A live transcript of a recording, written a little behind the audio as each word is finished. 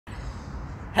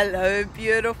Hello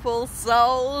beautiful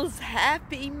souls,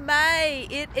 happy May.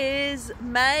 It is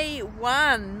May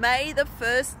 1, May the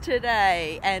 1st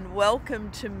today, and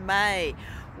welcome to May.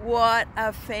 What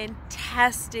a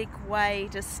fantastic way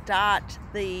to start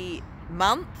the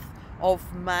month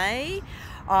of May.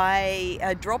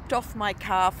 I dropped off my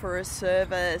car for a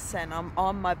service and I'm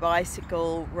on my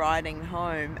bicycle riding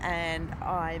home, and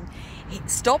I'm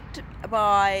stopped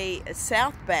by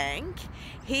South Bank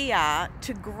here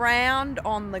to ground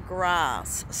on the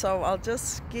grass. So I'll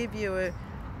just give you a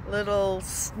little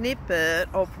snippet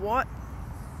of what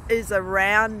is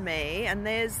around me, and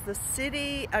there's the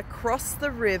city across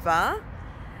the river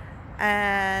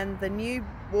and the new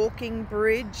walking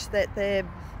bridge that they're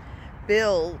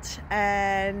built,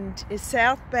 and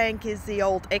South Bank is the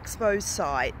old Expo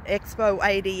site, Expo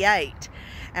 88,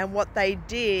 and what they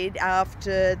did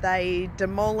after they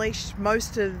demolished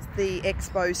most of the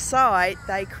Expo site,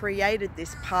 they created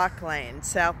this parkland,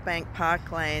 South Bank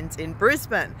Parklands in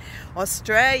Brisbane,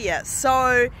 Australia.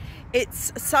 So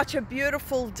it's such a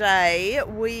beautiful day.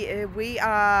 We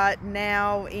are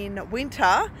now in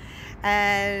winter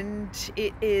and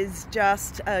it is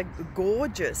just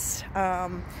gorgeous.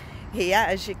 Here,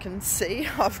 as you can see,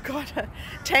 I've got a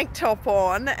tank top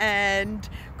on and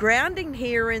grounding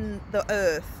here in the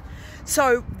earth.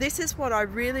 So this is what I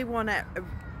really want to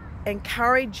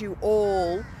encourage you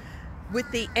all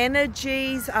with the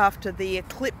energies after the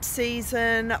eclipse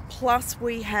season, plus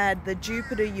we had the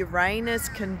Jupiter-Uranus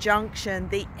conjunction.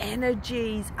 The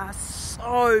energies are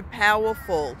so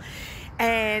powerful.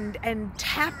 And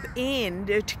tap in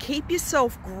to keep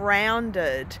yourself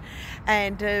grounded,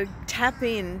 and to tap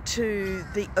into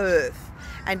the earth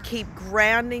and keep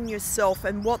grounding yourself.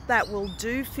 And what that will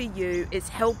do for you is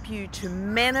help you to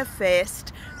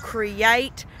manifest,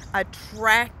 create,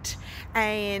 attract,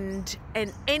 and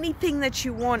anything that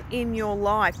you want in your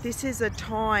life. This is a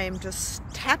time to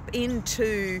tap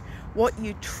into what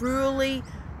you truly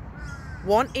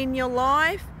want in your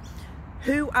life.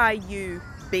 Who are you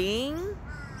being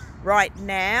right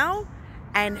now,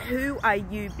 and who are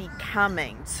you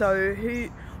becoming? So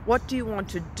what do you want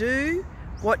to do,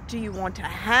 what do you want to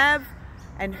have,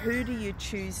 and who do you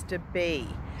choose to be?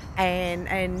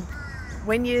 And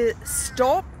when you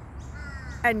stop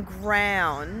and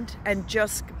ground and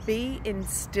just be in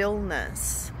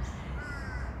stillness,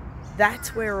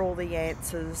 that's where all the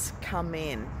answers come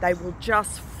in. They will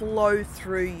just flow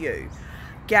through you,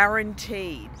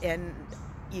 guaranteed. And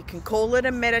you can call it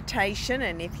a meditation,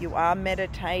 and if you are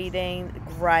meditating,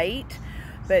 great.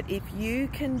 But if you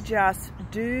can just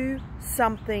do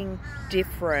something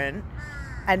different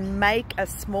and make a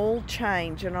small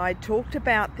change, and I talked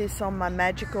about this on my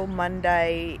Magical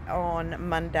Monday on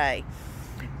Monday,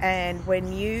 and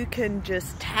when you can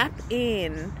just tap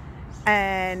in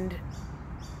and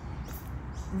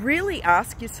really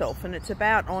ask yourself, and it's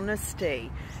about honesty,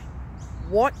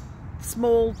 what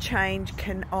small change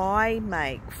can I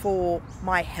make for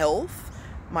my health,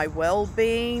 my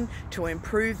well-being, to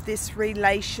improve this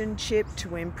relationship,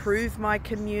 to improve my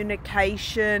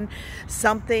communication,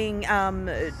 something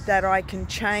that I can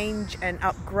change and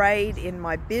upgrade in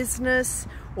my business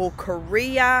or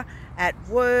career, at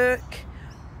work,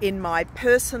 in my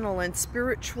personal and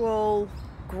spiritual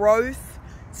growth.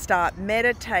 Start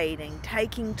meditating,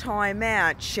 taking time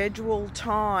out, schedule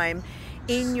time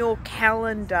in your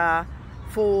calendar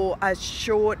for a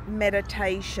short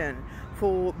meditation,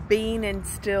 for being in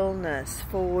stillness,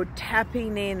 for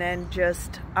tapping in and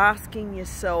just asking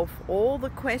yourself all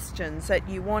the questions that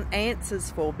you want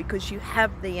answers for, because you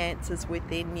have the answers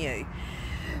within you.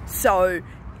 So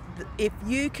if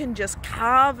you can just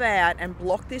carve out and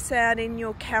block this out in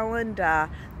your calendar,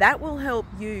 that will help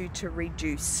you to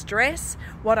reduce stress.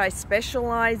 What I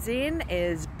specialize in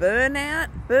is burnout.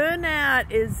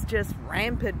 Burnout is just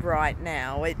rampant right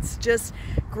now. It's just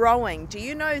growing. Do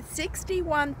you know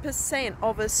 61%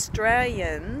 of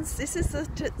Australians, this is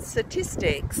the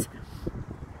statistics,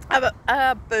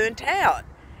 are burnt out?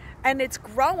 And it's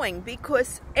growing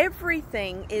because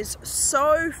everything is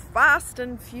so fast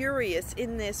and furious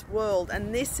in this world.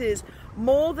 And this is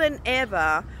more than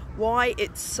ever why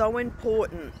it's so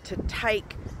important to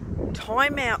take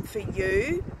time out for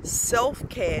you,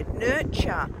 self-care,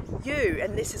 nurture you.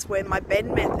 And this is where my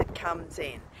BENN Method comes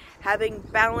in. Having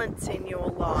balance in your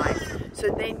life. So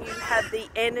then you have the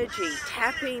energy,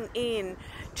 tapping in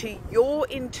to your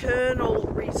internal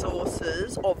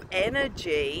resources of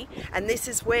energy. And this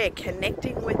is where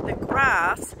connecting with the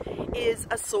grass is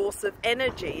a source of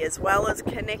energy, as well as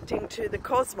connecting to the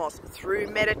cosmos through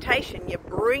meditation. You're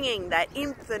bringing that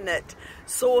infinite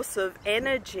source of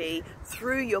energy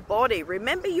through your body.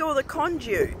 Remember, you're the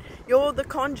conduit. You're the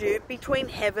conduit between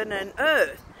heaven and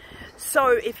earth.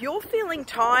 So if you're feeling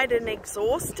tired and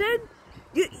exhausted,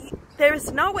 there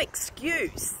is no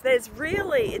excuse. There's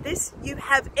really this, you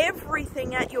have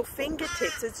everything at your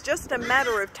fingertips. It's just a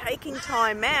matter of taking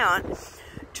time out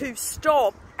to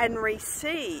stop and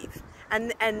receive.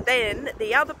 And then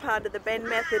the other part of the BENN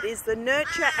Method is the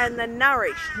nurture and the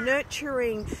nourish,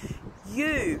 nurturing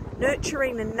you,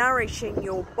 nurturing and nourishing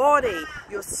your body,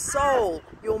 your soul,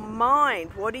 your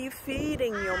mind. What are you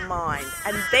feeding your mind?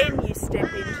 And then you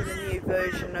step into the new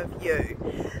version of you.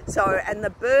 So, and the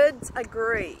birds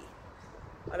agree.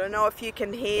 I don't know if you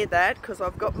can hear that because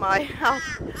I've got my,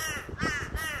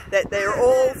 that they're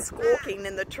all squawking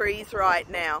in the trees right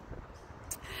now.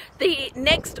 The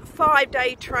next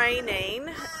 5-day training,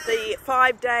 the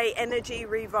 5-day Energy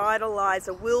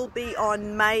Revitalizer, will be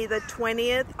on May the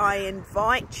 20th. I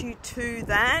invite you to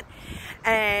that,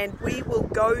 and we will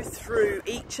go through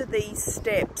each of these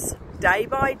steps day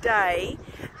by day.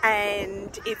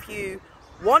 And if you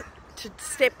want to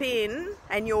step in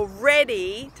and you're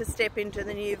ready to step into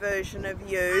the new version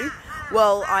of you,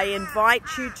 well, I invite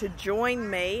you to join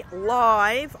me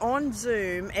live on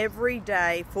Zoom every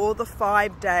day for the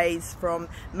 5 days from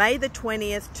May the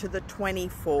 20th to the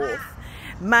 24th.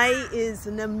 May is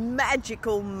a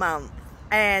magical month,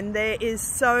 and there is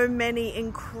so many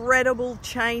incredible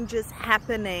changes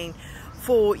happening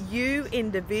for you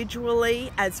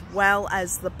individually as well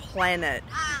as the planet.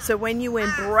 So when you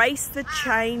embrace the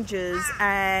changes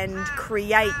and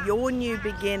create your new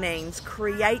beginnings,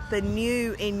 create the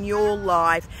new in your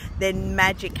life, then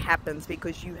magic happens,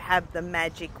 because you have the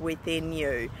magic within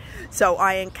you. So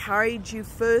I encourage you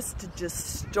first to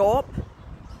just stop,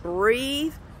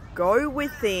 breathe, go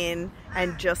within,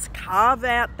 and just carve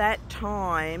out that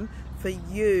time for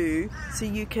you so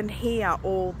you can hear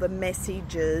all the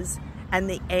messages and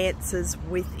the answers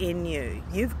within you.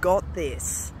 You've got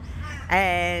this.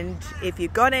 And if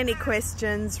you've got any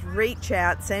questions, reach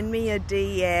out, send me a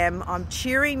DM. I'm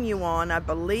cheering you on. I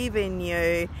believe in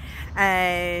you.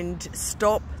 And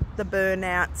stop the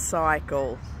burnout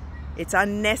cycle. It's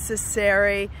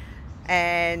unnecessary.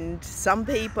 And some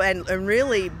people, and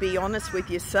really be honest with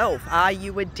yourself, are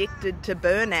you addicted to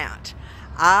burnout?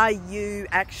 Are you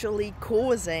actually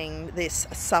causing this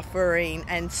suffering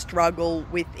and struggle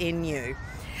within you?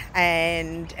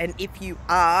 And if you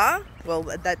are, well,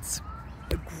 that's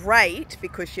great,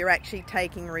 because you're actually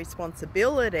taking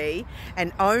responsibility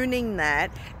and owning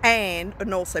that, and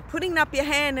also putting up your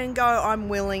hand and go, I'm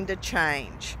willing to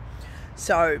change.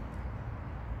 So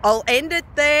I'll end it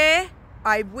there.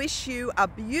 I wish you a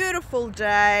beautiful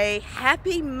day.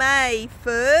 Happy May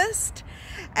 1st.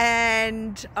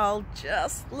 And I'll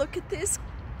just look at this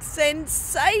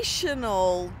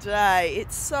sensational day.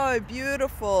 It's so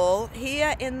beautiful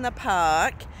here in the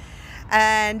park.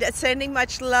 And sending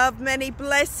much love, many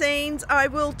blessings. I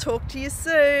will talk to you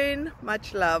soon.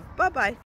 Much love. Bye-bye.